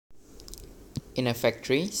In a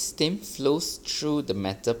factory, steam flows through the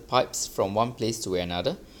metal pipes from one place to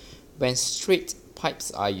another. When straight pipes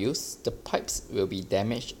are used, the pipes will be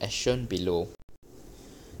damaged as shown below.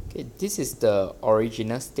 Okay, this is the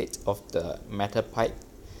original state of the metal pipe,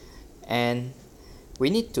 and we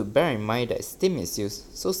need to bear in mind that steam is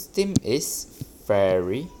used. So steam is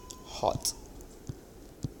very hot.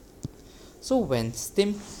 So when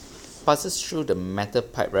steam passes through the metal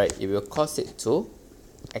pipe, right, it will cause it to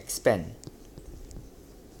expand.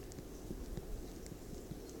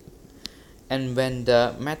 And when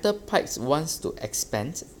the metal pipes wants to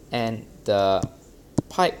expand and the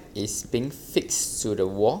pipe is being fixed to the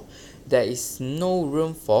wall, there is no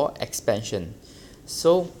room for expansion.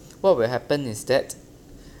 So what will happen is that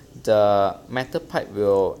the metal pipe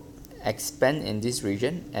will expand in this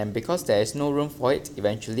region, and because there is no room for it,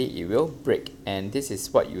 eventually it will break, and this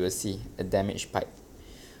is what you will see, a damaged pipe.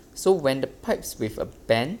 So when the pipes with a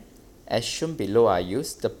bend as shown below are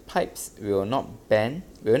used, the pipes will not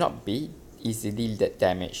be easily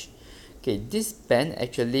damaged. Okay, this bend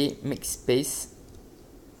actually makes space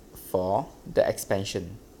for the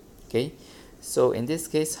expansion. Okay, so in this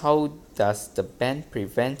case, how does the bend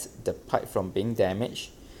prevent the pipe from being damaged?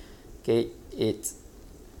 Okay, it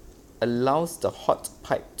allows the hot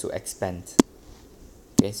pipe to expand.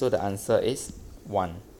 Okay, so the answer is 1.